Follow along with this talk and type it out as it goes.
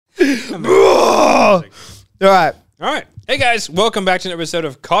All right. All right. Hey, guys. Welcome back to an episode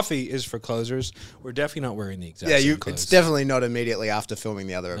of Coffee is for Closers. We're definitely not wearing the exact same clothes. It's definitely not immediately after filming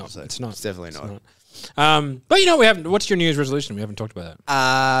the other episode. It's not. It's definitely not. But you know, we haven't. What's your New Year's resolution? We haven't talked about that.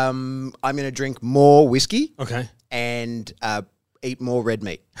 I'm going to drink more whiskey Okay. and eat more red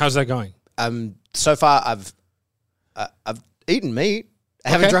meat. How's that going? So far, I've eaten meat. I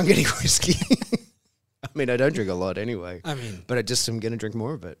haven't drunk any whiskey. I mean, I don't drink a lot anyway. But I'm going to drink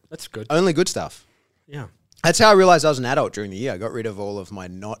more of it. That's good. Only good stuff. Yeah. That's how I realized I was an adult during the year. I got rid of all of my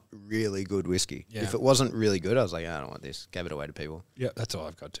not really good whiskey. Yeah. If it wasn't really good, I was like, I don't want this. Gave it away to people. Yeah, that's all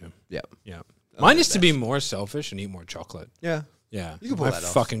I've got too. Yeah. Yeah. Mine is to be more selfish and eat more chocolate. Yeah. Yeah. You can pull my that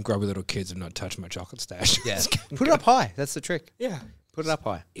off. fucking grubby little kids have not touched my chocolate stash. Yeah. Put it up high. That's the trick. Yeah. Put it up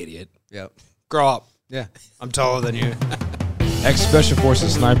high. Idiot. Yeah. Grow up. Yeah. I'm taller than you. Ex-Special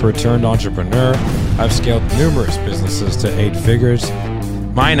Forces sniper turned entrepreneur. I've scaled numerous businesses to 8 figures.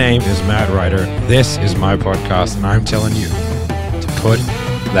 My name is Matt Ryder. This is my podcast, and I'm telling you to put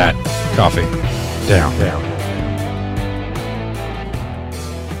that coffee down.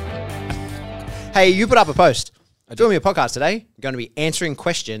 Hey, you put up a post. Doing me a podcast today. I'm going to be answering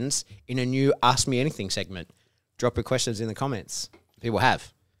questions in a new Ask Me Anything segment. Drop your questions in the comments. People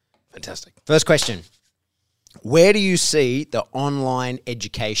have. Fantastic. First question. Where do you see the online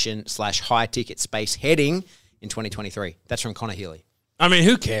education / high ticket space heading in 2023? That's from Connor Healy. I mean,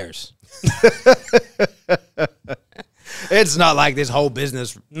 who cares? It's not like this whole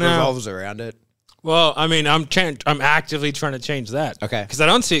business revolves around it. Well, I mean, I'm actively trying to change that. Okay. Because I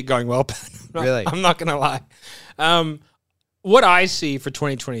don't see it going well. Really? I'm not going to lie. What I see for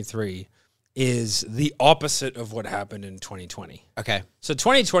 2023 is the opposite of what happened in 2020. Okay. So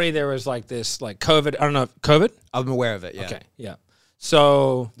 2020, there was like this, like COVID. I don't know. COVID? I'm aware of it, yeah. Okay. Yeah.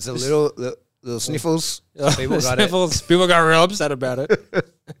 So. There's a little sniffles. People got sniffles. People got real upset about it.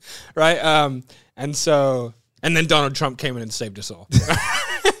 Right? And then Donald Trump came in and saved us all.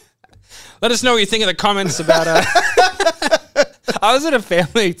 Let us know what you think in the comments about I was at a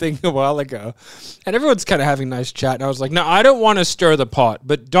family thing a while ago, and everyone's kind of having a nice chat, and I was like, no, I don't want to stir the pot,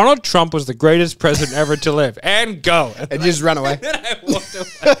 but Donald Trump was the greatest president ever to live, and go. And just run away. And then I walked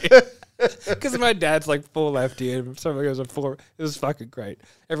away. Because my dad's like full lefty, and somebody was it was fucking great.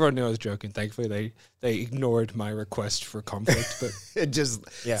 Everyone knew I was joking. Thankfully, they ignored my request for conflict, but it just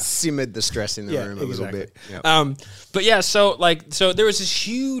simmered the stress in the room a little bit. Yep. But yeah, so there was this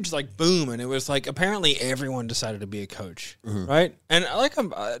huge like boom, and it was like apparently everyone decided to be a coach, right? And like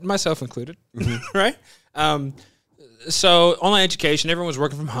I'm myself included, right? So online education, everyone was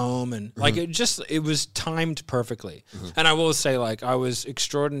working from home, and like it was timed perfectly. And I will say, like, it was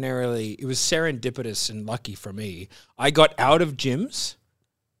serendipitous and lucky for me. I got out of gyms,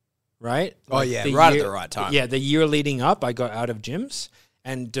 right? Like at the right time. Yeah, the year leading up, I got out of gyms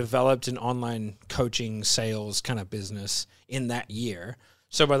and developed an online coaching sales kind of business in that year.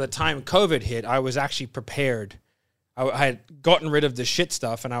 So by the time COVID hit, I was actually prepared. I had gotten rid of the shit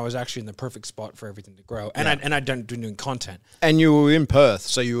stuff, and I was actually in the perfect spot for everything to grow. And I'd done doing content. And you were in Perth,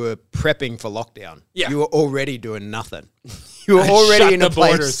 so you were prepping for lockdown. Yeah. You were already doing nothing. You were already in a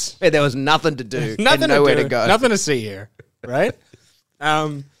place where there was nothing to do and nowhere to go. Nothing to see here, right?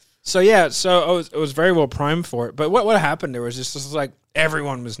 So it was very well primed for it. But what happened there was just like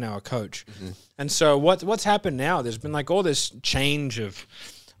everyone was now a coach. And so what's happened now, there's been like all this change of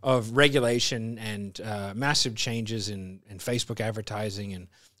regulation and massive changes in Facebook advertising and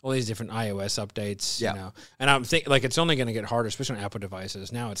all these different iOS updates, you know. And I'm thinking like it's only going to get harder, especially on Apple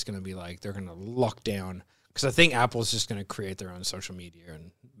devices. Now it's going to be like they're going to lock down because I think Apple's just going to create their own social media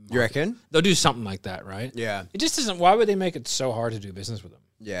and you reckon they'll do something like that, right? Yeah. It just isn't. Why would they make it so hard to do business with them?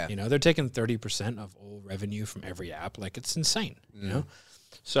 Yeah. You know, they're taking 30% of all revenue from every app. Like it's insane. You know,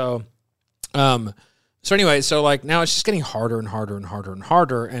 so. So anyway, so like now it's just getting harder and harder and harder and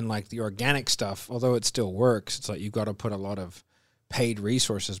harder. And like the organic stuff, although it still works, it's like you've got to put a lot of paid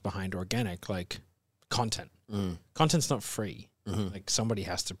resources behind organic, like content. Content's not free. Like somebody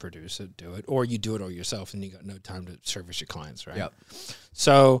has to produce it, do it, or you do it all yourself and you got no time to service your clients, right? Yep.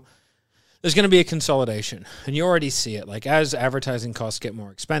 So there's going to be a consolidation, and you already see it. Like as advertising costs get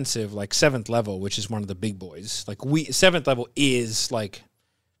more expensive, like Seventh Level, which is one of the big boys, like Seventh Level is like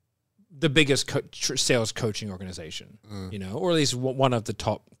the biggest sales coaching organization, you know, or at least one of the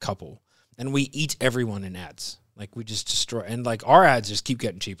top couple. And we eat everyone in ads. Like we just destroy, and like our ads just keep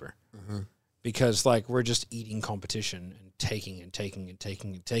getting cheaper because like we're just eating competition and taking and taking and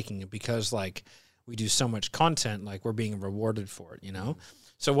taking and taking it because like we do so much content, like we're being rewarded for it, you know?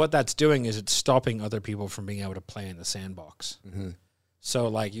 So what that's doing is it's stopping other people from being able to play in the sandbox. So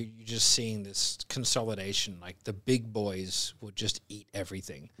like you're just seeing this consolidation, like the big boys will just eat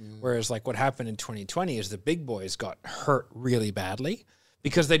everything. Whereas like what happened in 2020 is the big boys got hurt really badly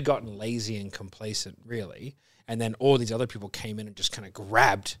because they'd gotten lazy and complacent really. And then all these other people came in and just kind of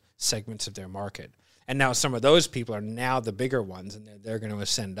grabbed segments of their market. And now some of those people are now the bigger ones and they're going to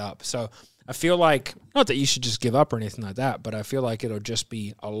ascend up. So I feel like, not that you should just give up or anything like that, but I feel like it'll just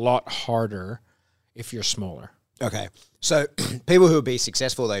be a lot harder if you're smaller. Okay. So people who will be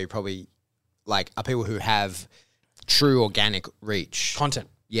successful, though, probably like are people who have true organic reach. Content.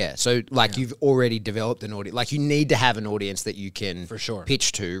 Yeah. So like you've already developed an audience. Like you need to have an audience that you can For sure.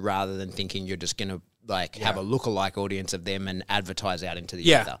 pitch to rather than thinking you're just going to like have a lookalike audience of them and advertise out into the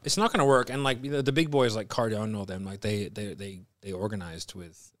ether. It's not going to work. And like the big boys like Cardone and all them, like they organized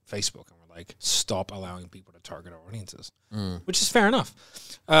with Facebook and were like, stop allowing people to target our audiences, which is fair enough.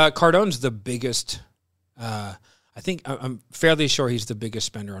 Cardone's the biggest... I think I'm fairly sure he's the biggest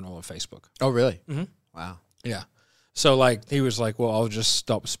spender on all of Facebook. Oh, really? Mm-hmm. Wow. Yeah. So like he was like, well, I'll just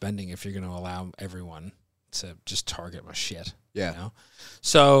stop spending if you're going to allow everyone to just target my shit. Yeah. You know?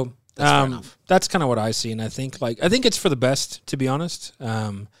 So That's kind of what I see. And I think it's for the best, to be honest.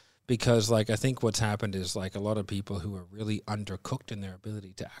 Because like, I think what's happened is like a lot of people who are really undercooked in their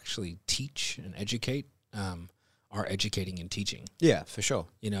ability to actually teach and educate, are educating and teaching. Yeah, for sure.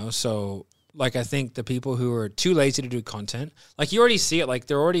 You know, so like I think the people who are too lazy to do content, like you already see it, like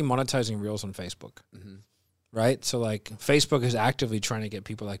they're already monetizing Reels on Facebook, right? So like Facebook is actively trying to get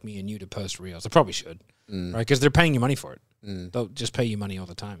people like me and you to post Reels. They probably should, right? Because they're paying you money for it. They'll just pay you money all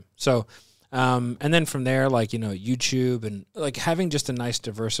the time. So, and then from there, like, you know, YouTube and like having just a nice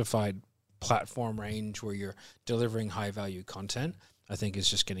diversified platform range where you're delivering high value content, I think is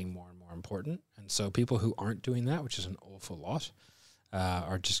just getting more and more important. And so people who aren't doing that, which is an awful lot,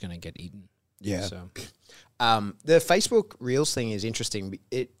 are just going to get eaten. Yeah. So, the Facebook Reels thing is interesting.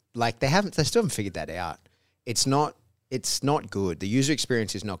 It like they still haven't figured that out. It's not good. The user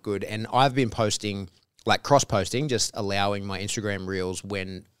experience is not good. And I've been posting, like cross posting, just allowing my Instagram Reels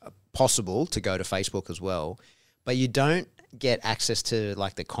when possible to go to Facebook as well. But you don't get access to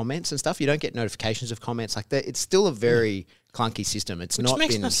like the comments and stuff. You don't get notifications of comments like that. It's still a very clunky system. Which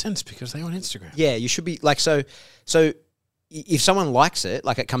makes no sense because they're on Instagram. Yeah, you should be like so. If someone likes it,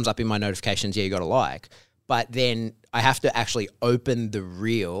 like it comes up in my notifications, yeah, you got to like. But then I have to actually open the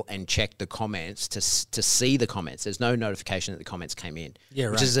reel and check the comments to see the comments. There's no notification that the comments came in. Yeah,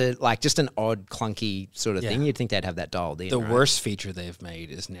 right. Which is just an odd, clunky sort of thing. You'd think they'd have that dialed in. The worst feature they've made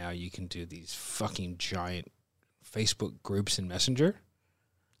is now you can do these fucking giant Facebook groups in Messenger.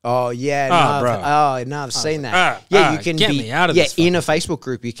 Oh yeah, I've seen that. You can get me out of this in a Facebook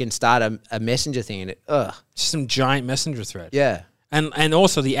group. You can start a messenger thing, and just some giant messenger thread. Yeah, and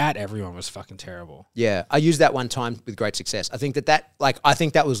also the @everyone was fucking terrible. Yeah, I used that one time with great success. I think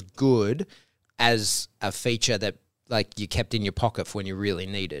that was good as a feature that like you kept in your pocket for when you really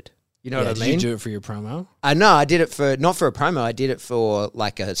needed. You know what I mean? Did you do it for your promo? No, I did it not for a promo. I did it for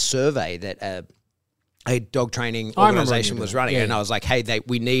like a survey that a dog training organization was running, and I was like, "Hey,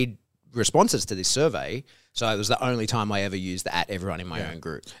 we need responses to this survey." So it was the only time I ever used the @everyone in my own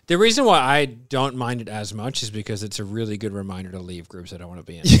group. The reason why I don't mind it as much is because it's a really good reminder to leave groups I don't want to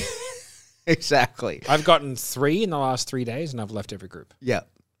be in. Exactly. I've gotten 3 in the last 3 days, and I've left every group. Yeah,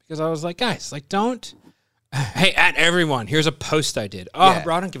 because I was like, guys, like, don't. Hey, @everyone, here's a post I did. Oh,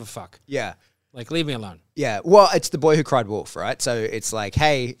 bro, I don't give a fuck. Yeah, like, leave me alone. Yeah, well, it's the boy who cried wolf, right? So it's like,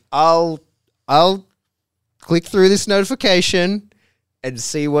 hey, I'll click through this notification and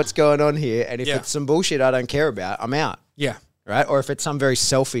see what's going on here. And if it's some bullshit I don't care about, I'm out. Yeah. Right? Or if it's some very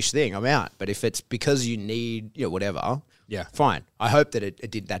selfish thing, I'm out. But if it's because you need, whatever, fine. I hope that it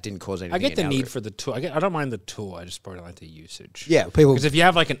didn't cause anything. I get the need for the tool. I don't mind the tool. I just probably like the usage. Yeah, people. Because if you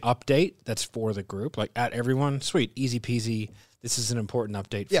have like an update that's for the group, like @everyone, sweet, easy peasy. This is an important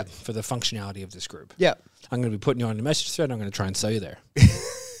update for the functionality of this group. Yeah. I'm going to be putting you on the message thread. I'm going to try and sell you there.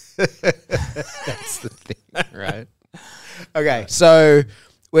 That's the thing, right? Okay, so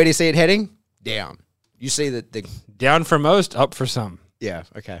where do you see it heading? Down. You see the down for most, up for some. Yeah.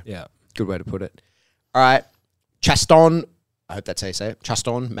 Okay. Yeah. Good way to put it. All right, Chaston. I hope that's how you say it.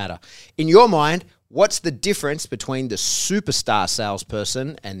 Chaston Matter. In your mind, what's the difference between the superstar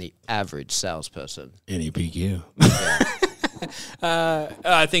salesperson and the average salesperson? NEPQ.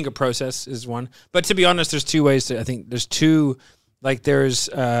 I think a process is one, but to be honest, there's 2 ways to. I think there's 2. Like there's,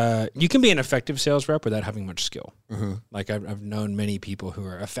 you can be an effective sales rep without having much skill. Mm-hmm. Like I've known many people who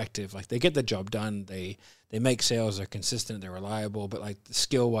are effective. Like they get the job done. They make sales. They're consistent. They're reliable. But like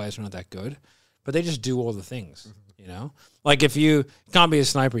skill wise, they're not that good. But they just do all the things. Mm-hmm. You know, like if you can't be a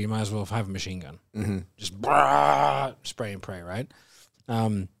sniper, you might as well have a machine gun. Mm-hmm. Just spray and pray, right?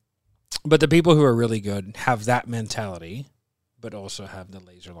 But the people who are really good have that mentality, but also have the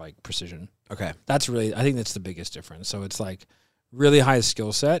laser-like precision. Okay. That's really, I think that's the biggest difference. So it's like really high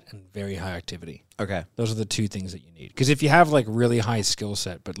skill set and very high activity. Okay. Those are the two things that you need. Because if you have like really high skill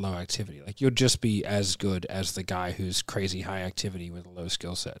set but low activity, like you'll just be as good as the guy who's crazy high activity with a low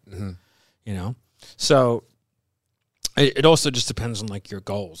skill set. Mm-hmm. You know? So it also just depends on like your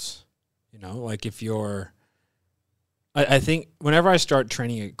goals. You know, like if you're, I think whenever I start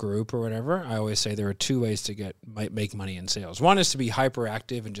training a group or whatever, I always say there are two ways to make money in sales. One is to be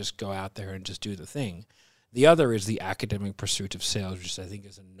hyperactive and just go out there and just do the thing. The other is the academic pursuit of sales, which I think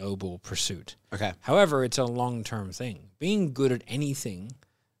is a noble pursuit. Okay. However, it's a long-term thing. Being good at anything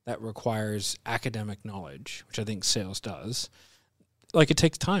that requires academic knowledge, which I think sales does, like it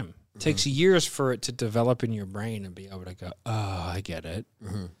takes time. It takes years for it to develop in your brain and be able to go, oh, I get it.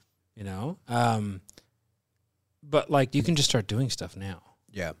 Mm-hmm. You know? But like you can just start doing stuff now.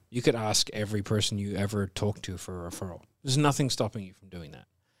 Yeah. You could ask every person you ever talk to for a referral. There's nothing stopping you from doing that.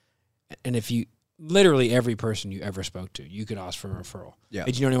 And if you, literally every person you ever spoke to, you could ask for a referral. Yeah.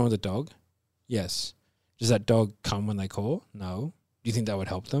 Hey, do you know anyone with a dog? Yes. Does that dog come when they call? No. Do you think that would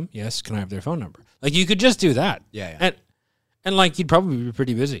help them? Yes. Can I have their phone number? Like you could just do that. Yeah. And like you'd probably be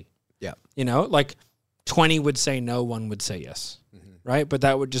pretty busy. Yeah. You know, like 20 would say no, 1 would say yes. Right? But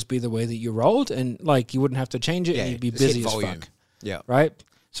that would just be the way that you rolled, and like you wouldn't have to change it, and you'd be busy as fuck. Yeah. Right?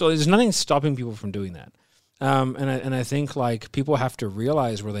 So there's nothing stopping people from doing that. And I think like people have to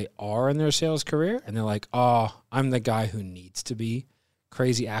realize where they are in their sales career, and they're like, oh, I'm the guy who needs to be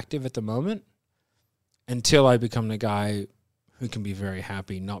crazy active at the moment until I become the guy who can be very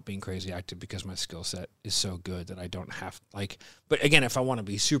happy not being crazy active because my skill set is so good that I don't have like, but again, if I want to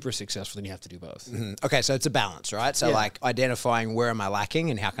be super successful, then you have to do both. Mm-hmm. Okay. So it's a balance, right? So like identifying where am I lacking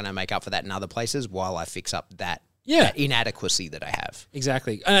and how can I make up for that in other places while I fix up that that inadequacy that I have.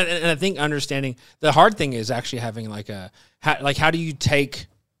 Exactly. And I think understanding the hard thing is actually having like how do you take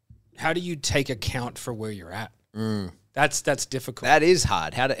account for where you're at? That's difficult. That is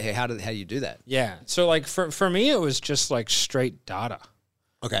hard. How do you do that? Yeah. So like for me, it was just like straight data.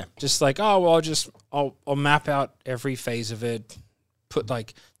 Okay. Just like, oh, well, I'll map out every phase of it, put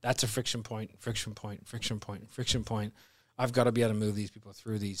like, that's a friction point. I've got to be able to move these people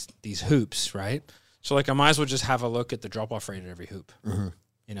through these hoops, right? So like I might as well just have a look at the drop-off rate at every hoop,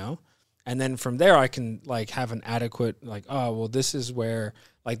 you know? And then from there, I can like have an adequate, like, oh, well, this is where,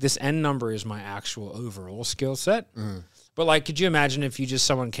 like this N number is my actual overall skill set. But like, could you imagine if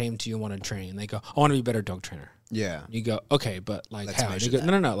someone came to you and wanted training and they go, I want to be a better dog trainer. Yeah. You go, okay, but like Let's how? You measure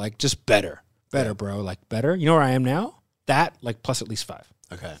go, no, like just better, bro, like better. You know where I am now? That, like plus at least 5.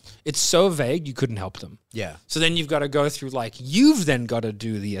 Okay. It's so vague, you couldn't help them. Yeah. So then you've got to go through, like, you've then got to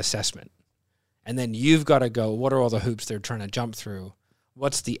do the assessment. And then you've got to go, what are all the hoops they're trying to jump through?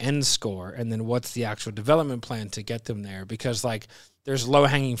 What's the end score? And then what's the actual development plan to get them there? Because, like, there's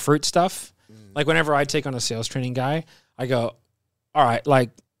low-hanging fruit stuff. Like, whenever I take on a sales training guy, I go, all right,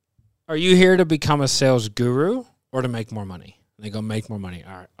 like, are you here to become a sales guru or to make more money? And they go, make more money.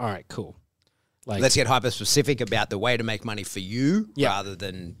 All right, cool. Like, let's get hyper-specific about the way to make money for you rather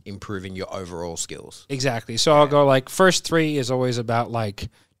than improving your overall skills. Exactly. So I'll go, like, first 3 is always about, like,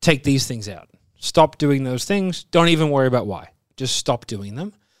 take these things out. Stop doing those things. Don't even worry about why. Just stop doing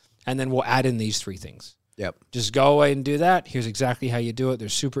them. And then we'll add in these 3 things. Yep. Just go away and do that. Here's exactly how you do it. They're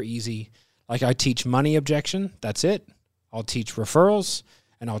super easy. Like I teach money objection. That's it. I'll teach referrals.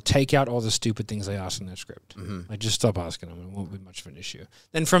 And I'll take out all the stupid things they ask in their script. I just stop asking them. It won't be much of an issue.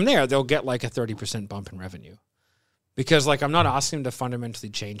 Then from there, they'll get like a 30% bump in revenue. Because like I'm not asking them to fundamentally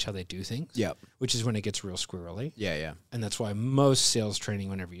change how they do things. Yep. Which is when it gets real squirrely. Yeah. And that's why most sales training,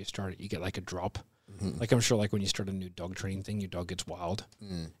 whenever you start it, you get like a drop. Like I'm sure like when you start a new dog training thing, your dog gets wild.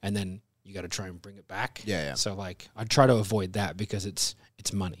 And then you got to try and bring it back. Yeah. So like I try to avoid that because it's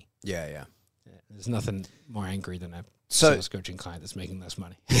money. Yeah. There's nothing more angry than a So- sales coaching client that's making less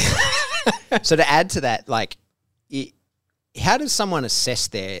money. So to add to that, like, how does someone assess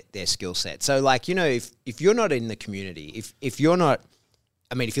their skill set? So, like, you know, if you're not in the community, if you're not,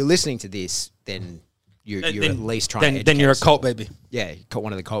 I mean, if you're listening to this, then you're at least trying to Then you're a educate cult baby. Yeah,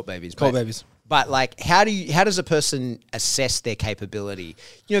 one of the cult babies. Cult babies. But like, how does a person assess their capability?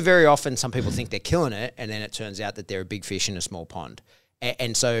 You know, very often some people think they're killing it, and then it turns out that they're a big fish in a small pond.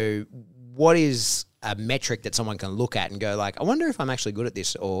 And so, what is a metric that someone can look at and go like, I wonder if I'm actually good at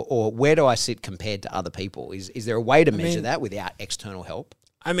this, or where do I sit compared to other people? Is there a way to measure that without external help?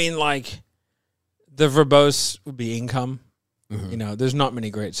 I mean, like, the verbose would be income. You know, there's not many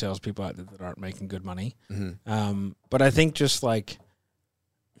great salespeople out there that aren't making good money. But I think just like,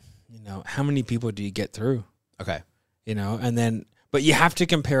 you know, how many people do you get through? Okay. You know, and then, but you have to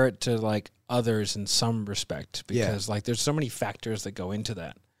compare it to like others in some respect because like there's so many factors that go into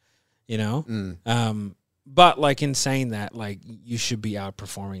that, you know? But like in saying that, like you should be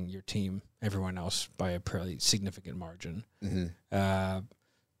outperforming your team, everyone else by a pretty significant margin.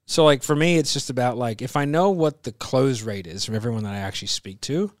 So like for me, it's just about like, if I know what the close rate is from everyone that I actually speak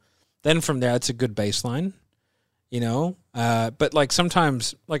to, then from there, it's a good baseline, you know? But like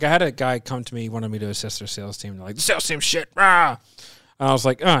sometimes, like I had a guy come to me, wanted me to assess their sales team. They're like, the sales team's shit. Rah! And I was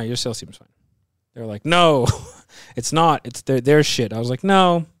like, oh, your sales team's fine. They're like, no, it's not. It's their shit. I was like,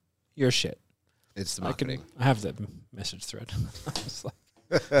 no, your shit. It's the marketing. I have the message thread.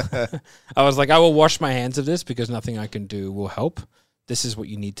 I was like, I will wash my hands of this because nothing I can do will help. This is what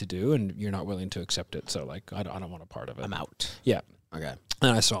you need to do, and you're not willing to accept it. So, like, I don't want a part of it. I'm out. Yeah. Okay.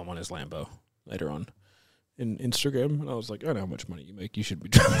 And I saw him on his Lambo later on in Instagram, and I was like, I know how much money you make. You should be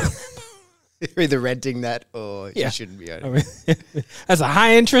driving. You're either renting that or you shouldn't be owning it. I mean, that's a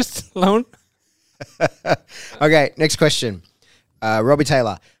high interest loan. Okay, next question. Robbie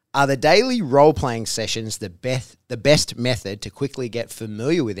Taylor. Are the daily role-playing sessions the best method to quickly get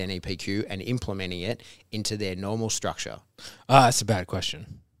familiar with NEPQ and implementing it into their normal structure? That's a bad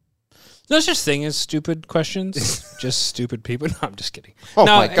question. No such thing as stupid questions. Just stupid people. No, I'm just kidding. Oh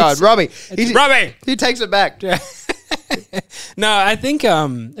my God, Robbie. Robbie! He takes it back. No, I think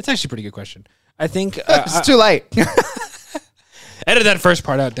it's actually a pretty good question. I think... it's too late. Edit that first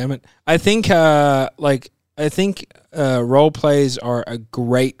part out, damn it. I think role plays are a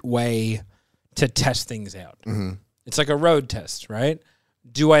great way to test things out. It's like a road test, right?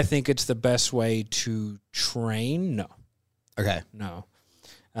 Do I think it's the best way to train? No. Okay. No.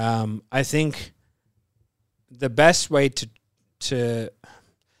 I think the best way to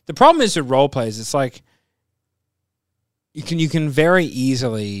the problem is with role plays, it's like you can very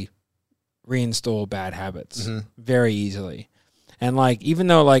easily reinstall bad habits very easily. And like, even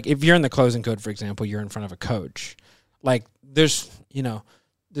though like if you're in the closing code, for example, you're in front of a coach, like there's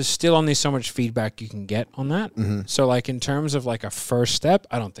still only so much feedback you can get on that. So like in terms of like a first step,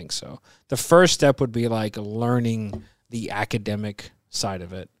 I don't think so. The first step would be like learning the academic side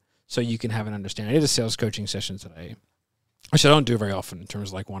of it so you can have an understanding. I did a sales coaching session today, which I don't do very often in terms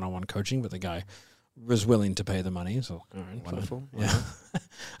of like one-on-one coaching, but the guy was willing to pay the money. So all right, wonderful. Yeah.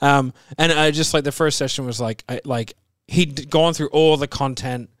 And I just like the first session was like, he'd gone through all the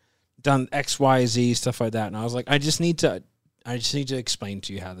content, done X, Y, Z, stuff like that. And I was like, I just need to explain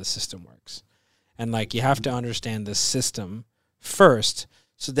to you how the system works. And like, you have to understand the system first,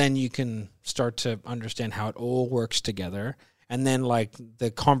 so then you can start to understand how it all works together. And then like the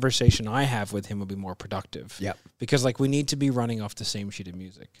conversation I have with him will be more productive. Yep. Because like we need to be running off the same sheet of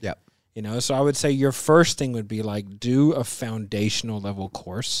music. Yep. You know, so I would say your first thing would be like, do a foundational level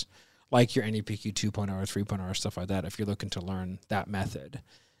course, like your NEPQ 2.0 or 3.0 or stuff like that, if you're looking to learn that method.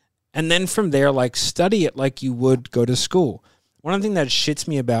 And then from there, like, study it like you would go to school. One of the things that shits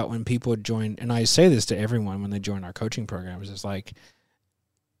me about when people join, and I say this to everyone when they join our coaching programs, is like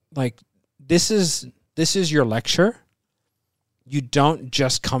this is your lecture. You don't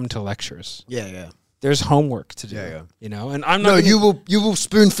just come to lectures. Yeah. There's homework to do. Yeah. You know, and I'm not. No, you will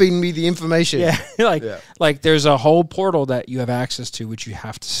spoon feed me the information. Yeah, like there's a whole portal that you have access to, which you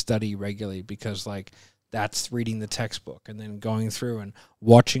have to study regularly, because like that's reading the textbook and then going through and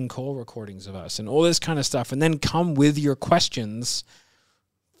watching call recordings of us and all this kind of stuff, and then come with your questions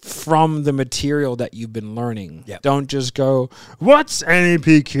from the material that you've been learning. Yep. Don't just go, what's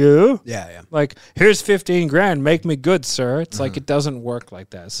NEPQ? Yeah. Like, here's 15 grand, make me good, sir. It's like, it doesn't work like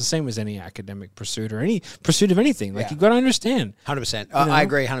that. It's the same as any academic pursuit or any pursuit of anything. Like, you got to understand. 100%. I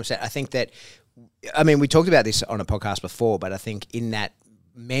agree 100%. I think that, I mean, we talked about this on a podcast before, but I think in that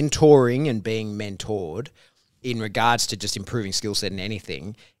mentoring and being mentored in regards to just improving skill set in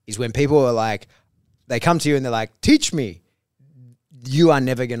anything is when people are like, they come to you and they're like, teach me. You are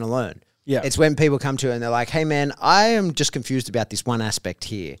never going to learn. Yeah. It's when people come to you and they're like, hey man, I am just confused about this one aspect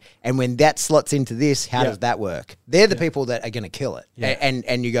here. And when that slots into this, how does that work? They're the people that are going to kill it. Yeah.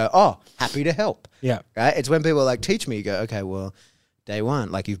 And you go, oh, happy to help. Yeah. Right. It's when people are like, teach me, you go, okay, well, day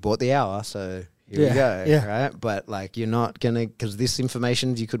one, like you've bought the hour. So here we go. Yeah. Right. But like, you're not going to, because this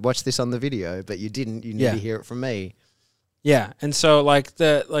information, you could watch this on the video, but you didn't, you need to hear it from me. Yeah. And so like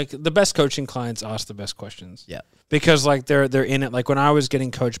the best coaching clients ask the best questions. Yeah. Because like they're in it. Like when I was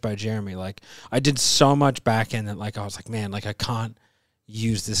getting coached by Jeremy, like I did so much back end that like I was like, man, like I can't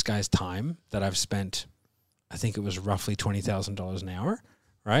use this guy's time that I've spent. I think it was roughly $20,000 an hour,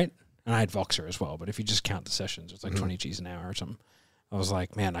 right? And I had Voxer as well, but if you just count the sessions, it's like 20 G's an hour or something. I was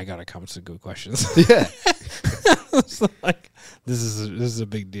like, man, I gotta come to good questions. Yeah. It's like, this is a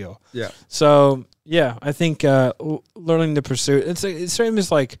big deal. Yeah. So yeah, I think learning the pursuit. It's same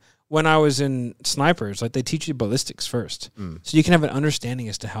as like when I was in snipers. Like they teach you ballistics first, so you can have an understanding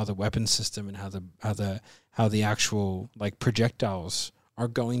as to how the weapon system and how the actual like projectiles are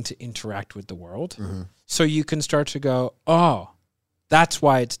going to interact with the world. So you can start to go, oh, that's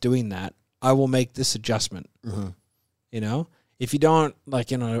why it's doing that. I will make this adjustment. You know, if you don't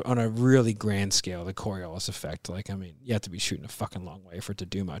like on a really grand scale, the Coriolis effect. Like, I mean, you have to be shooting a fucking long way for it to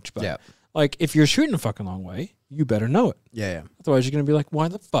do much. But like, if you're shooting a fucking long way, you better know it. Yeah. Otherwise, you're gonna be like, why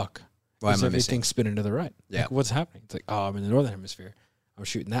the fuck Why is am I everything missing? spinning to the right? Yeah. Like, what's happening? It's like, oh, I'm in the northern hemisphere. I'm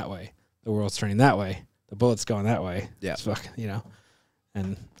shooting that way. The world's turning that way. The bullet's going that way. Yeah. It's fucking, you know.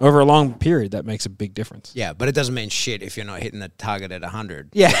 And over a long period, that makes a big difference. Yeah, but it doesn't mean shit if you're not hitting the target at 100.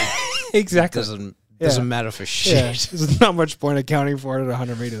 Yeah, It exactly. doesn't matter for shit. Yeah. There's not much point accounting for it at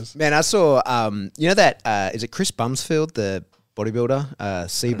 100 meters. Man, I saw, you know that, is it Chris Bumsfield, the bodybuilder?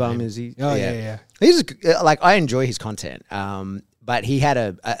 C-Bum, is he? Oh, yeah. He's, like, I enjoy his content. But he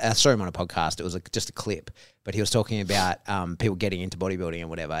had I saw him on a podcast. It was just a clip. But he was talking about people getting into bodybuilding and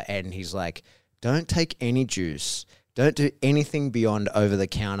whatever. And he's like, don't take any juice. Don't do anything beyond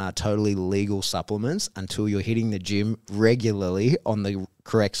over-the-counter, totally legal supplements until you're hitting the gym regularly on the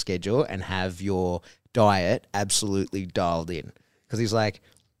correct schedule and have your diet absolutely dialed in. Because he's like,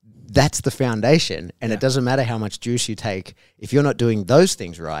 that's the foundation, and it doesn't matter how much juice you take. If you're not doing those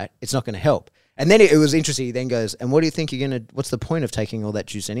things right, it's not going to help. And then it was interesting. He then goes, and what do you think you're going to – what's the point of taking all that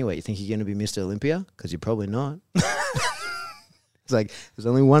juice anyway? You think you're going to be Mr. Olympia? Because you're probably not. It's like, there's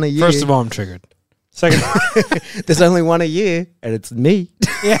only one a year. First of all, I'm triggered. Second, there's only one a year, and it's me.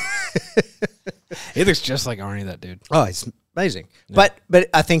 yeah. He looks just like Arnie, that dude. Oh, it's amazing. Yeah. But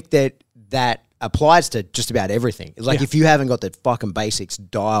I think that applies to just about everything. It's like if you haven't got the fucking basics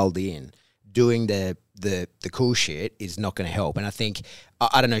dialed in, doing the cool shit is not going to help. And I think,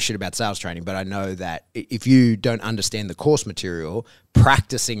 I don't know shit about sales training, but I know that if you don't understand the course material,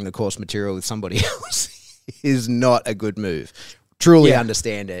 practicing the course material with somebody else is not a good move. Truly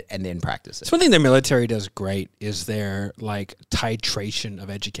understand it and then practice it. So one thing the military does great is their like titration of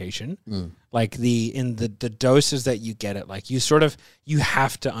education. Like the doses that you get it, like you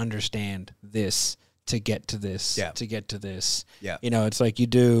have to understand this to get to this, to get to this. Yeah. You know, it's like you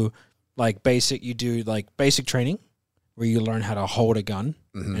do basic training where you learn how to hold a gun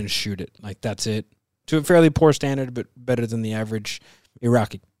and shoot it. Like that's it. To a fairly poor standard, but better than the average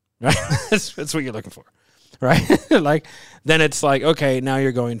Iraqi. Right? That's what you're looking for. Right? Like, then it's like, okay, now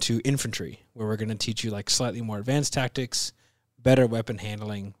you're going to infantry, where we're going to teach you like slightly more advanced tactics, better weapon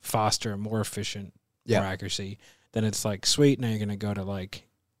handling, faster, more efficient, more accuracy. Then it's like, sweet, now you're going to go to like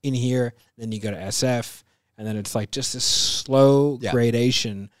in here, then you go to SF, and then it's like just this slow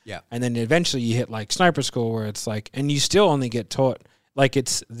gradation. Yeah. And then eventually you hit like sniper school, where it's like, and you still only get taught, like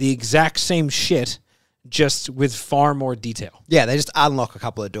it's the exact same shit, just with far more detail. Yeah, they just unlock a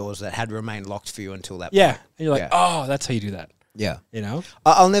couple of doors that had remained locked for you until that point. And you're like, oh, that's how you do that. Yeah. You know?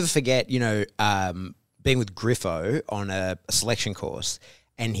 I'll never forget, being with Griffo on a selection course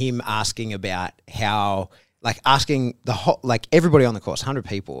and him asking about how, like asking the whole, like everybody on the course, 100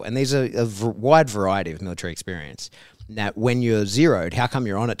 people, and there's a wide variety of military experience. Now, when you're zeroed, how come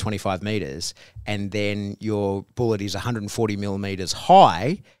you're on at 25 meters and then your bullet is 140 millimeters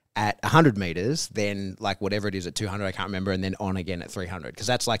high at 100 meters, then like whatever it is at 200, I can't remember, and then on again at 300, because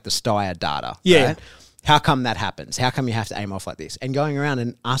that's like the Steyr data. Yeah. Right? How come that happens? How come you have to aim off like this? And going around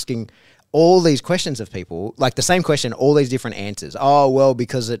and asking all these questions of people, like the same question, all these different answers. Oh, well,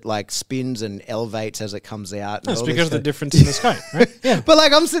 because it like spins and elevates as it comes out. That's because of the difference in the sky, right? Yeah. But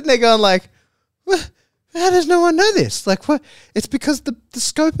like I'm sitting there going like, how does no one know this? Like, what? It's because the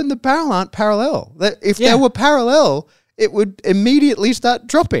scope and the barrel aren't parallel. That if they were parallel, it would immediately start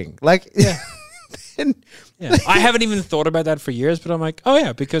dropping. Like, I haven't even thought about that for years, but I'm like, oh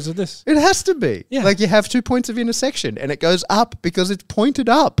yeah, because of this. It has to be. Yeah. Like you have 2 points of intersection and it goes up because it's pointed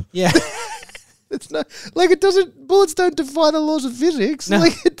up. Yeah. It's not like it doesn't, bullets don't defy the laws of physics. No.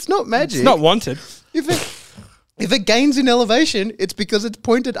 Like it's not magic. It's not wanted. If it gains in elevation, it's because it's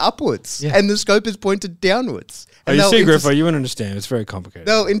pointed upwards and the scope is pointed downwards. And you see, Griffo, you wouldn't understand. It's very complicated.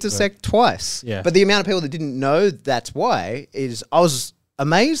 They'll intersect twice. Yeah. But the amount of people that didn't know that's why is I was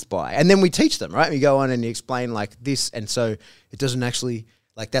amazed by. And then we teach them, right? We go on and you explain like this. And so it doesn't actually,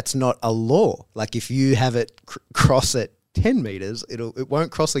 like that's not a law. Like if you have it cross at 10 meters, it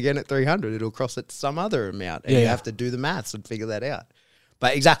won't cross again at 300. It'll cross at some other amount. And you have to do the maths and figure that out.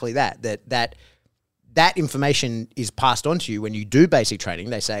 But exactly that information is passed on to you when you do basic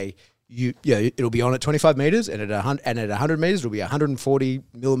training. They say, it'll be on at 25 meters, and at 100 meters, it'll be 140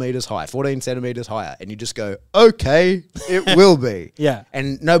 millimeters high, 14 centimeters higher. And you just go, okay, it will be. Yeah.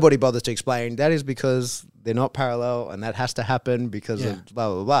 And nobody bothers to explain that is because they're not parallel, and that has to happen because Yeah. of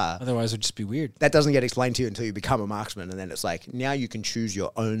blah, blah, blah. Otherwise, it would just be weird. That doesn't get explained to you until you become a marksman. And then it's like, now you can choose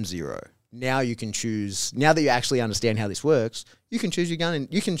your own zero. Now you can choose, now that you actually understand how this works, you can choose your gun, and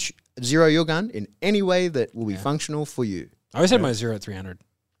you can zero your gun in any way that will be functional for you. I always had my 0 at 300.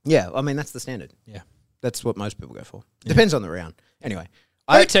 Yeah, I mean, that's the standard. Yeah. That's what most people go for. Depends on the round. Anyway, Did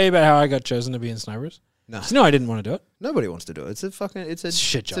I tell you about how I got chosen to be in snipers? No. No, I didn't want to do it. Nobody wants to do it. It's a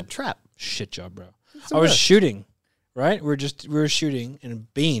Shit It's a job. trap. Shit job, bro. the I was worst. shooting, right? We were shooting,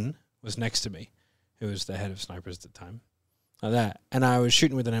 and Bean was next to me, who was the head of snipers at the time. Like that. And I was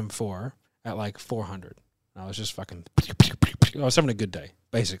shooting with an M4 at like 400. I was just fucking... I was having a good day,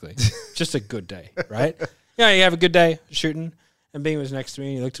 basically. Just a good day, right? Yeah, you have a good day shooting. And Bean was next to me,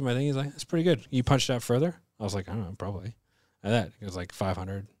 and he looked at my thing. He's like, that's pretty good. You punched out further? I was like, I don't know, probably. Like that. He was like,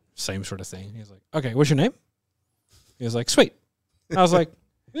 500, same sort of thing. He was like, okay, what's your name? He was like, sweet. I was like,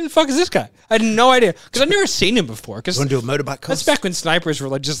 who the fuck is this guy? I had no idea. Because I'd never seen him before. Because Want to do a motorbike that's course? back when snipers were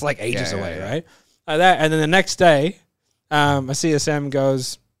like just like ages Yeah, away, yeah. right? And then the next day, a CSM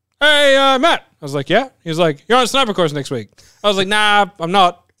goes, hey, Matt. I was like, yeah. He was like, you're on sniper course next week. I was like, nah, I'm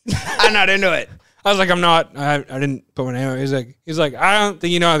not. I'm not into it. I was like, I'm not. I didn't put my name on it. He's like, I don't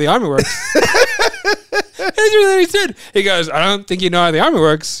think you know how the army works. That's what he said. He goes, I don't think you know how the army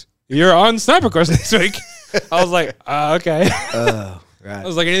works. You're on sniper course next week. I was like, okay. Oh, I right.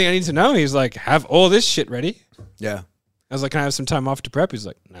 was like, anything I need to know? He's like, have all this shit ready. Yeah. I was like, can I have some time off to prep? He's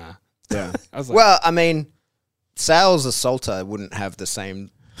like, nah. Yeah. I was like, Well, I mean, sales assaulter wouldn't have the same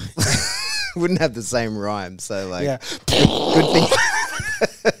rhyme. So like, yeah. good thing.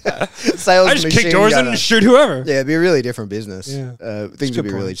 Sales I just kick machine doors in gunner. and shoot whoever. Yeah, it'd be a really different business. Yeah. Things a would good be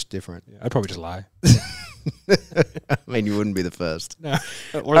really point. different. Yeah, I'd probably just lie. I mean, you wouldn't be the first. No.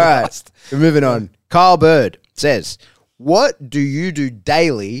 Or All right, last. we're moving on. Kyle Bird says, what do you do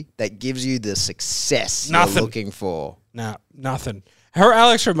daily that gives you the success Nothing. you're looking for? No, nothing. Her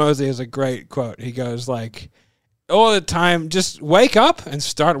Alex Ramosi has a great quote. He goes like, all the time, just wake up and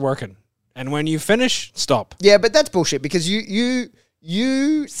start working. And when you finish, stop. Yeah, but that's bullshit because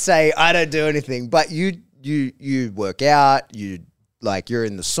you say I don't do anything, but you work out, you're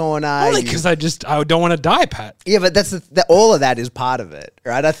in the sauna. Only because I don't want to die, Pat. Yeah, but that's all of that is part of it,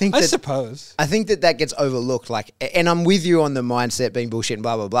 right? I think I that suppose. I think that gets overlooked. Like, and I'm with you on the mindset being bullshit and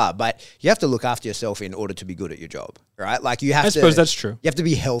blah blah blah. But you have to look after yourself in order to be good at your job, right? Like you have I to. suppose that's true. You have to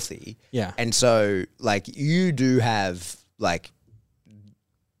be healthy. Yeah. And so, like, you do have like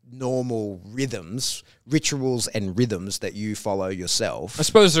normal rituals and rhythms that you follow yourself. I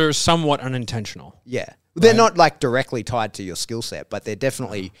suppose they're somewhat unintentional. Yeah. They're not like directly tied to your skill set, but they're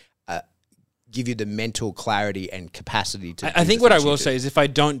definitely give you the mental clarity and capacity to. I think what I will say is if I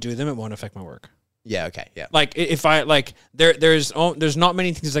don't do them, it won't affect my work. Yeah. Okay. Yeah. Like if I like there's not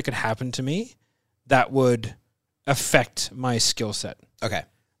many things that could happen to me that would affect my skill set. Okay.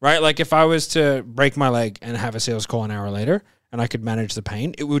 Right? Like if I was to break my leg and have a sales call an hour later and I could manage the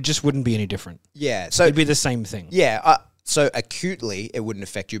pain, it wouldn't be any different. Yeah. So It'd be the same thing. yeah. So acutely, it wouldn't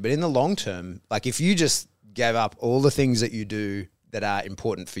affect you, but in the long term, like if you just gave up all the things that you do that are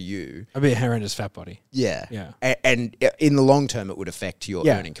important for you, I'd be a horrendous fat body. yeah, Yeah. and in the long term, it would affect your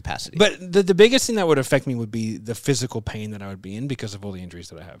Yeah. earning capacity. But the biggest thing that would affect me would be the physical pain that I would be in because of all the injuries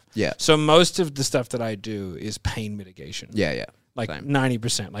that I have. yeah, So most of the stuff that I do is pain mitigation. yeah, Like same.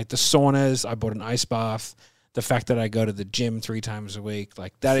 90%. Like the saunas, I bought an ice bath. The fact that I go to the gym 3 times a week,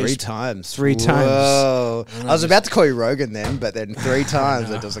 like that is 3 times. 3 times. Whoa. I know, I was about to call you Rogan then, but then 3 times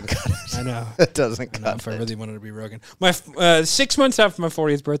know. that doesn't cut it. I know. It doesn't I know, cut if I it. really wanted to be Rogan. My 6 months after my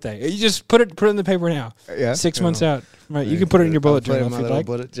 40th birthday. You just put it in the paper now. Yeah. 6 months out. Right. You can put it in your bullet I'll put it journal in if my you'd little like.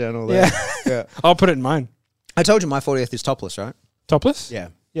 bullet journal there. Yeah. Yeah. I'll put it in mine. I told you my 40th is topless, right? Topless? Yeah.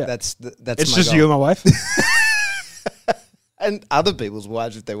 Yeah. That's It's my just goal. you and my wife? and other people's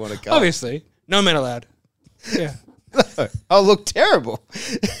wives if they want to go. Obviously. No men allowed. Yeah. I'll look terrible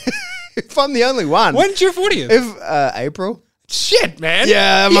if I'm the only one. When's your 40th? If April? Shit, man.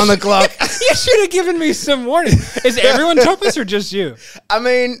 Yeah, I'm on the clock. You should have given me some warning. Is everyone topless or just you? I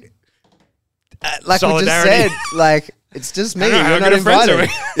mean, like we just Solidarity. said, like it's just me. I don't know, how You're not good of friends are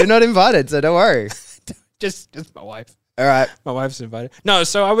invited. we? You're not invited, so don't worry. Just my wife. All right. My wife's invited. No,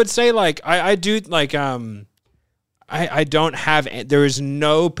 so I would say like I do like I don't have there is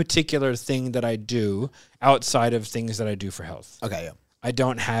no particular thing that I do outside of things that I do for health. Okay. Yeah. I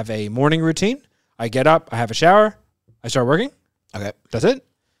don't have a morning routine. I get up, I have a shower, I start working. Okay. That's it.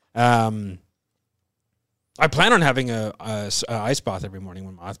 I I plan on having a ice bath every morning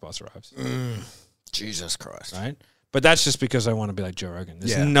when my ice bath arrives. Jesus Christ. Right? But that's just because I want to be like Joe Rogan.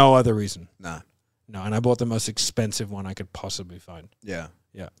 There's Yeah. no other reason. No. No, and I bought the most expensive one I could possibly find. Yeah.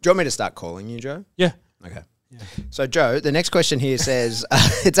 Yeah. Do you want me to start calling you, Joe? Yeah. Okay. Yeah. So, Joe, the next question here says,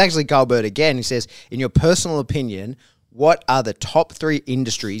 it's actually Carl Bird again. He says, in your personal opinion, what are the top 3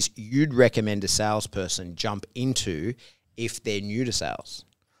 industries you'd recommend a salesperson jump into if they're new to sales?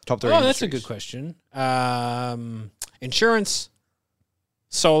 Top 3 Oh, industries. that's a good question. Insurance,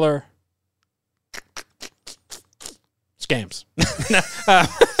 solar, scams.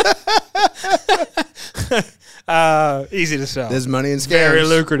 Easy to sell. There's money in scams. Very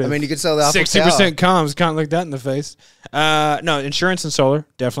lucrative. I mean, you could sell the Eiffel 60% comms. Can't look that in the face. No, insurance and solar,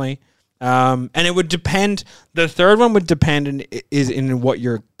 definitely. And it would depend. The third one would depend in what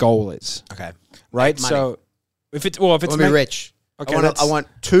your goal is. Tower. Okay. Right? Money. So if it's I want to be rich. Okay, I want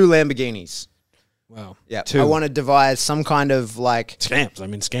 2 Lamborghinis. Wow. Yeah. 2. I want to devise some kind of like, scams. I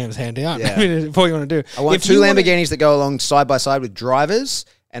mean, scams hand out. Yeah. I mean, that's all you want to do. I want If 2 you wanna- Lamborghinis that go along side by side with drivers,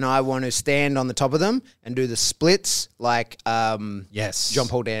 and I want to stand on the top of them and do the splits like Yes. John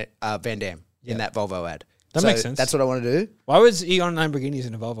Paul Van Damme in that Volvo ad. That makes sense. That's what I want to do. Why was he on Lamborghinis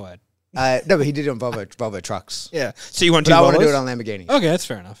in a Volvo ad? No, but he did it on Volvo trucks. Yeah. So you want But to I want to do it on Lamborghinis. Okay, that's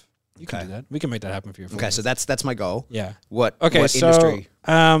fair enough. You can Okay. do that. We can make that happen for you. Okay, so that's my goal. yeah. What Okay, what so industry?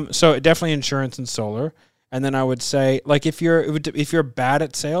 so definitely insurance and solar, and then I would say like if you're bad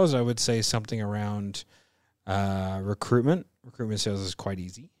at sales, I would say something around recruitment. Recruitment sales is quite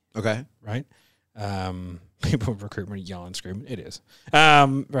easy, Okay. right? People recruitment yell and scream. It is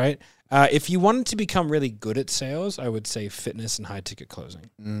right. If you wanted to become really good at sales, I would say fitness and high ticket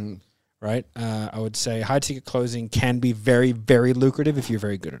closing. Right? I would say high ticket closing can be very, very lucrative if you're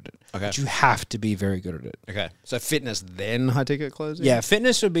very good at it. Okay. But you have to be very good at it. Okay. So fitness then high ticket closing? Yeah,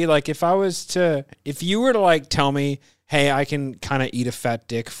 fitness would be like if you were to like tell me, hey, I can kind of eat a fat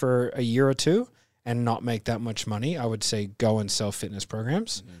dick for a year or 2 and not make that much money, I would say go and sell fitness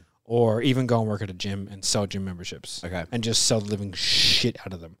programs or even go and work at a gym and sell gym memberships. Okay. And just sell the living shit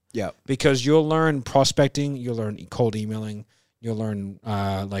out of them. Yeah. Because you'll learn prospecting, you'll learn cold emailing, you'll learn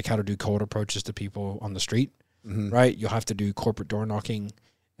like how to do cold approaches to people on the street, right? You'll have to do corporate door knocking,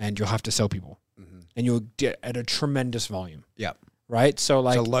 and you'll have to sell people, and you'll get at a tremendous volume, Yeah. right? So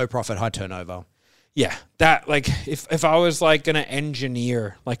like, So low profit, high turnover. yeah, that like if I was like gonna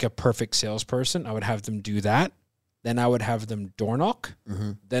engineer like a perfect salesperson, I would have them do that. Then I would have them door knock.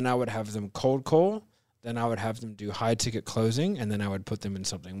 Then I would have them cold call. Then I would have them do high ticket closing, and then I would put them in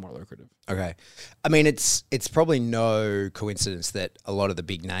something more lucrative. Okay. I mean, it's probably no coincidence that a lot of the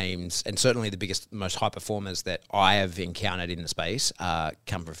big names and certainly the biggest, most high performers that I have encountered in the space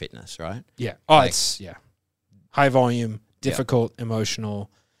come from fitness, right? Yeah. Oh, it's high volume, difficult,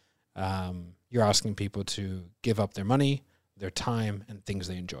 emotional. You're asking people to give up their money, their time, and things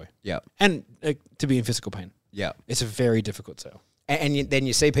they enjoy, Yeah. and to be in physical pain. Yeah. It's a very difficult sale. And then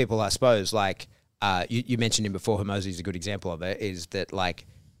you see people, I suppose, like you mentioned him before, Hermosi is a good example of it, is that like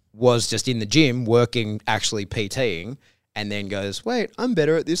was just in the gym working, actually PTing, and then goes, wait, I'm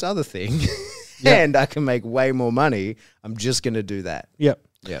better at this other thing and I can make way more money. I'm just going to do that. Yep.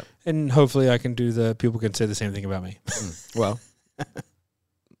 Yeah. And hopefully I can do people can say the same thing about me. Well,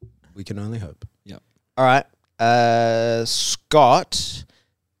 we can only hope. Yep. All right. Scott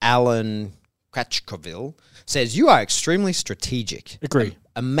Allen Kratchkoville says, you are extremely strategic. Agree.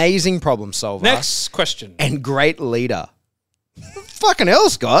 Amazing problem solver. Next question. And great leader. Fucking hell,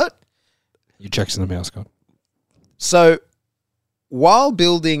 Scott. Your check's in the mail, Scott. So, while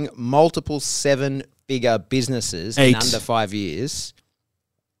building multiple 7-figure businesses in 8. under 5 years,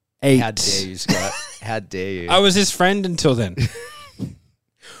 8. how dare you, Scott? How dare you? I was his friend until then.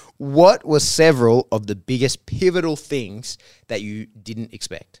 What were several of the biggest pivotal things that you didn't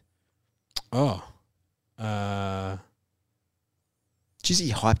expect? Oh. Jeez,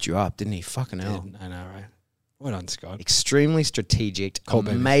 he hyped you up, didn't he? Fucking hell. I know, right? Well done, Scott. Extremely strategic, Cold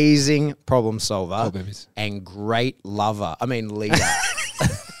babies. amazing problem solver, Oh, babies. and great lover. I mean, leader.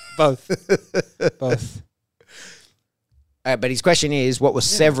 Both. Both. But his question is, what were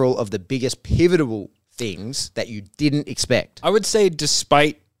several of the biggest pivotal things that you didn't expect? I would say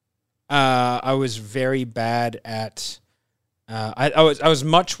despite I was very bad at I was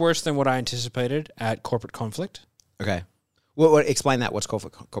much worse than what I anticipated at corporate conflict. Okay. What explain that. What's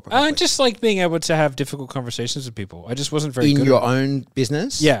corporate conflict? Just like being able to have difficult conversations with people. I just wasn't very in good your at it. own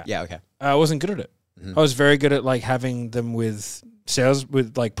business? Yeah. Yeah, okay. I wasn't good at it. I was very good at like having them with sales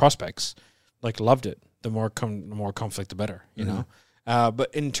with like prospects. Like loved it. The more conflict, the better. You know.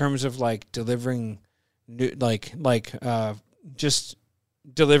 But in terms of like delivering, just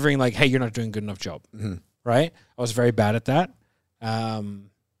delivering like, hey, you're not doing a good enough job. right? I was very bad at that. I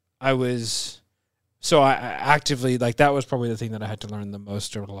actively, like, that was probably the thing that I had to learn the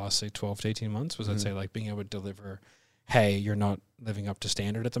most over the last, say, 12 to 18 months was, I'd say, like, being able to deliver, hey, you're not living up to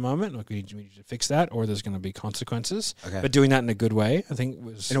standard at the moment. Like, we need you to fix that, or there's going to be consequences. Okay. But doing that in a good way, I think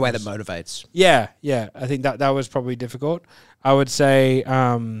was... In a way that motivates. Yeah. I think that was probably difficult. I would say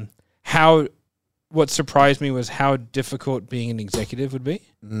what surprised me was how difficult being an executive would be.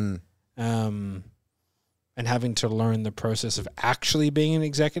 And having to learn the process of actually being an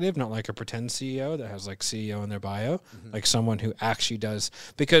executive, not like a pretend CEO that has like CEO in their bio, like someone who actually does.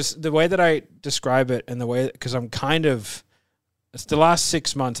 Because the way that I describe it and the way, because I'm kind of, it's the last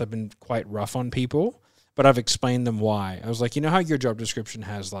 6 months I've been quite rough on people, but I've explained them why. I was like, you know how your job description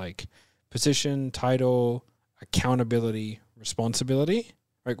has like position, title, accountability, responsibility,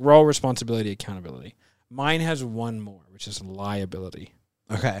 like role, responsibility, accountability. Mine has one more, which is liability.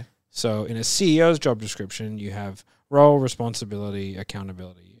 Okay. So in a CEO's job description, you have role, responsibility,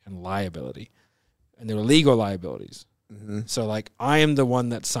 accountability, and liability. And there are legal liabilities. So like I am the one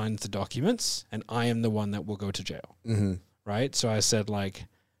that signs the documents and I am the one that will go to jail. Right? So I said like,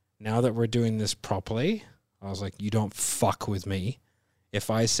 now that we're doing this properly, I was like, you don't fuck with me. If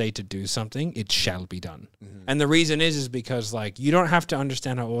I say to do something, it shall be done. And the reason is because like you don't have to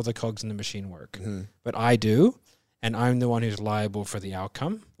understand how all the cogs in the machine work. But I do. And I'm the one who's liable for the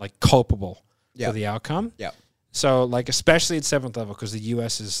outcome, like culpable for the outcome. Yeah. So like, especially at 7th level, because the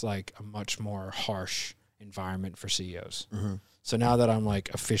US is like a much more harsh environment for CEOs. So now that I'm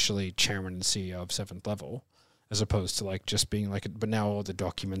like officially chairman and CEO of 7th level, as opposed to like just being like, but now all the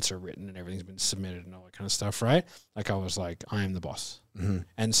documents are written and everything's been submitted and all that kind of stuff, right? Like I was like, I am the boss.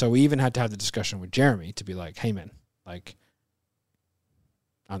 And so we even had to have the discussion with Jeremy to be like, hey man, like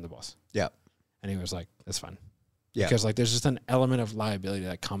I'm the boss. Yeah. And he was like, that's fine. Yeah. Because like there's just an element of liability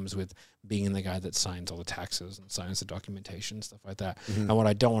that comes with being the guy that signs all the taxes and signs the documentation, stuff like that. And what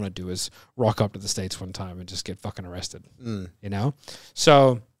I don't want to do is rock up to the States one time and just get fucking arrested. You know?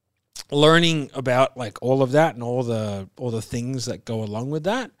 So learning about like all of that and all the things that go along with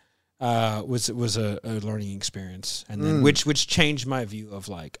that was a learning experience. And then which changed my view of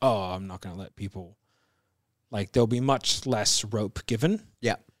like, oh, I'm not gonna let people, like there'll be much less rope given.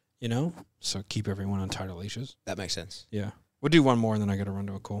 Yeah. You know? So keep everyone on tighter leashes. That makes sense. Yeah. We'll do one more and then I got to run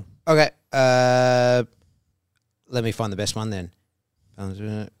to a call. Okay. Let me find the best one then.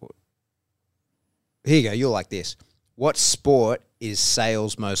 Here you go. You'll like this. What sport is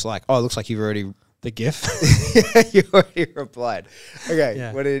sales most like? Oh, it looks like you've already... The GIF? You already replied. Okay.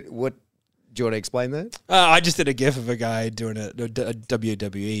 Yeah. Do you want to explain that? I just did a GIF of a guy doing a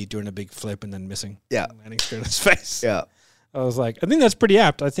WWE, doing a big flip and then missing. Yeah. Landing straight on his face. Yeah. I was like, I think that's pretty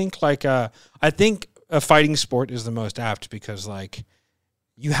apt. I think like, I think a fighting sport is the most apt because like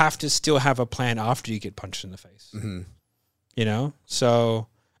you have to still have a plan after you get punched in the face. You know? So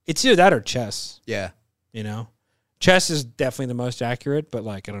it's either that or chess. Yeah. You know? Chess is definitely the most accurate, but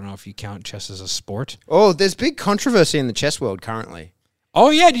like, I don't know if you count chess as a sport. Oh, there's big controversy in the chess world currently. Oh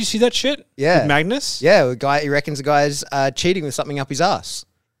yeah, do you see that shit? Yeah. With Magnus? Yeah, he reckons the guy's cheating with something up his ass.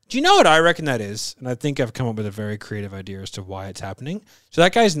 Do you know what I reckon that is? And I think I've come up with a very creative idea as to why it's happening. So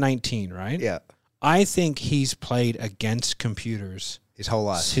that guy's 19, right? Yeah. I think he's played against computers His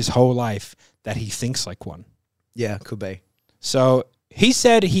whole life. That he thinks like one. Yeah, could be. So he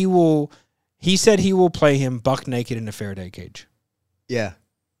said he will play him buck naked in a Faraday cage. Yeah.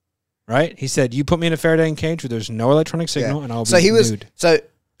 Right? He said, you put me in a Faraday cage where there's no electronic signal and I'll be nude. So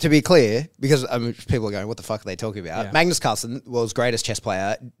to be clear, because people are going, what the fuck are they talking about? Yeah. Magnus Carlsen, world's greatest chess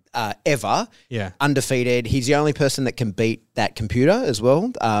player ever. Yeah. Undefeated. He's the only person that can beat that computer as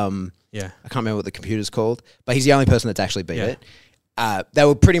well. Yeah. I can't remember what the computer's called, but he's the only person that's actually beat it. They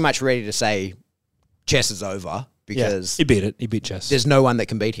were pretty much ready to say chess is over because he beat it. He beat chess. there's no one that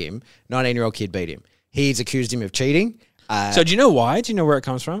can beat him. 19-year-old kid beat him. He's accused him of cheating. So do you know why? Do you know where it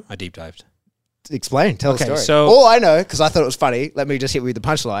comes from? I deep dived. Explain. Tell the story. So all I know, because I thought it was funny, let me just hit you with the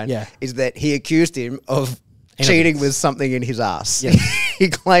punchline, Yeah. is that he accused him of cheating with something in his ass. Yeah. He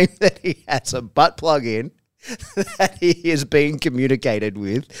claimed that he has a butt plug in that he is being communicated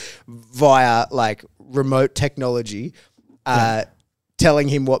with via like remote technology, telling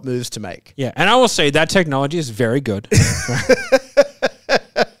him what moves to make. Yeah, and I will say that technology is very good.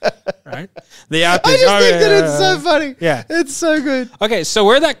 Right? The app I is, just think that it's so funny. Yeah. It's so good. Okay, so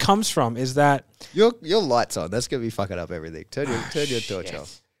where that comes from is that Your lights on. That's going to be fucking up everything. Turn your torch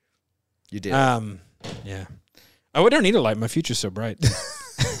off. You did. yeah. Oh, I don't need a light. My future's so bright.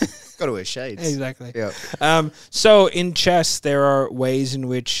 Got to wear shades. Exactly. Yeah. So in chess, there are ways in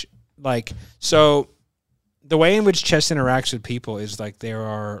which, like, so the way in which chess interacts with people is like there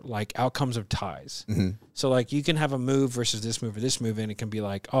are like outcomes of ties. So like you can have a move versus this move or this move, and it can be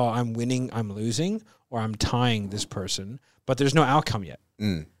like, oh, I'm winning, I'm losing, or I'm tying this person, but there's no outcome yet.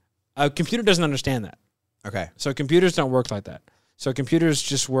 A computer doesn't understand that. Okay. So computers don't work like that. So computers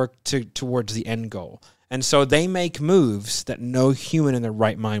just work towards the end goal. And so they make moves that no human in their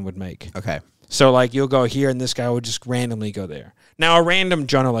right mind would make. Okay. So like you'll go here and this guy will just randomly go there. Now a random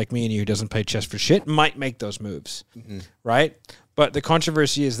Jono like me and you who doesn't play chess for shit might make those moves, right? But the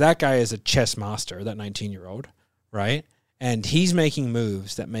controversy is that guy is a chess master, that 19-year-old, right? And he's making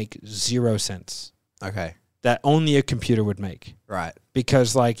moves that make zero sense. Okay. That only a computer would make. Right.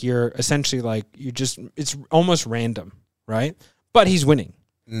 Because like you're essentially like it's almost random, right? But he's winning.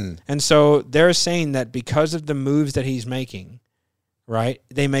 And so they're saying that because of the moves that he's making, right,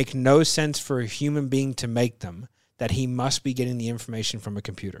 they make no sense for a human being to make them, that he must be getting the information from a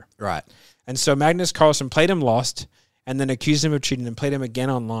computer. Right. And so Magnus Carlsen played him, lost, and then accused him of cheating and played him again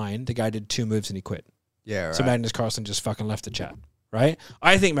online. The guy did 2 moves and he quit. Yeah, right. So Magnus Carlsen just fucking left the chat, right?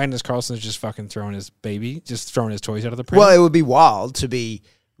 I think Magnus Carlsen is just fucking throwing his toys out of the pram. Well, it would be wild to be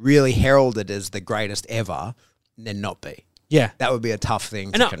really heralded as the greatest ever and then not be. Yeah. That would be a tough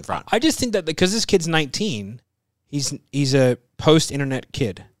thing to confront. I just think that because this kid's 19, he's a post-internet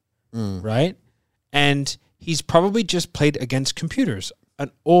kid, right? And he's probably just played against computers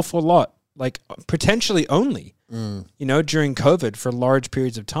an awful lot, like potentially only, during COVID for large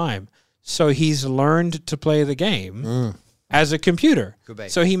periods of time. So he's learned to play the game as a computer. Could be.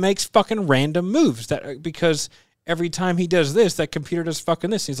 So he makes fucking random moves because every time he does this, that computer does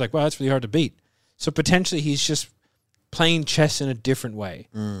fucking this. He's like, wow, that's really hard to beat. So potentially he's just playing chess in a different way.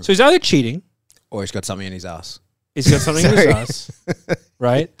 So he's either cheating. Or he's got something in his ass. He's got something in his ass.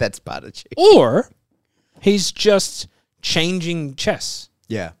 Right? That's part of cheating. Or he's just changing chess.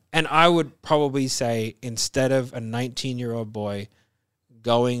 Yeah. And I would probably say instead of a 19-year-old boy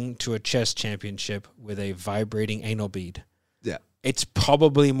going to a chess championship with a vibrating anal bead, it's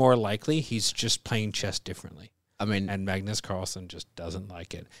probably more likely he's just playing chess differently. I mean, And Magnus Carlsen just doesn't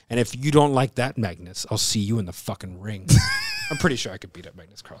like it. And if you don't like that, Magnus, I'll see you in the fucking ring. I'm pretty sure I could beat up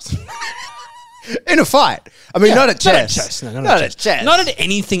Magnus Carlsen. in a fight. I mean, not at chess. No, not at chess. Not at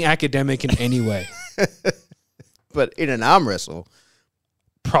anything academic in any way. But in an arm wrestle.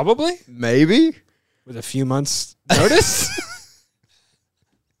 Probably. Maybe. With a few months' notice.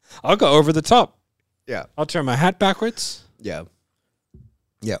 I'll go over the top. Yeah. I'll turn my hat backwards. Yeah.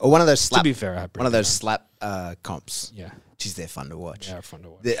 Yeah. Or one of those slap. To be fair, I have one of those slap comps. Yeah. Geez, they're fun to watch. Yeah, fun to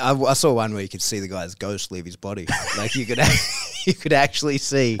watch. I saw one where you could see the guy's ghost leave his body. Like you could actually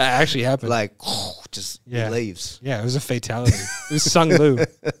see. That actually happened. Like just he leaves. Yeah, it was a fatality. It was Sung Lu,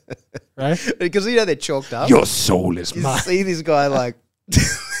 right? Because they're chalked up. Your soul is You mine. see this guy like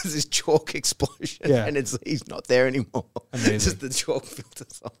this chalk explosion, Yeah. and he's not there anymore. Amazing. Just the chalk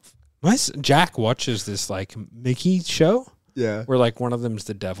filters off. Jack watches this like Mickey show Yeah. where like one of them's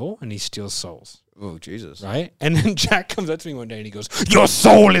the devil and he steals souls, Oh Jesus. right? And then Jack comes up to me one day and he goes, "Your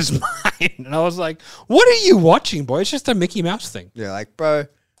soul is mine," and I was like, "What are you watching, boy? It's just a Mickey Mouse thing." Yeah, like bro,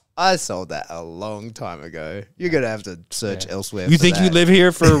 I sold that a long time ago. You're gonna have to search elsewhere. You for think you that. live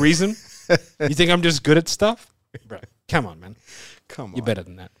here for a reason? You think I'm just good at stuff? Bro, come on, man. Come on. You're better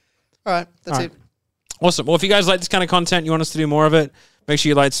than that. All right, that's All it. right. Awesome. Well, if you guys like this kind of content, you want us to do more of it, make sure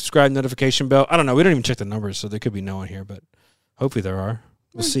you like, subscribe, notification bell. I don't know. We don't even check the numbers, so there could be no one here, but hopefully there are.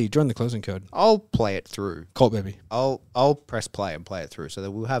 We'll see. Join the closing code. I'll play it through. Colt baby. I'll press play and play it through, so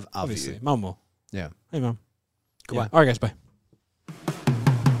that we'll have our Obviously. view. Mom will. Yeah. Hey, Mom. Goodbye. Yeah. All right, guys. Bye.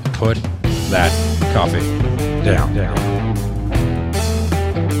 Put that coffee down.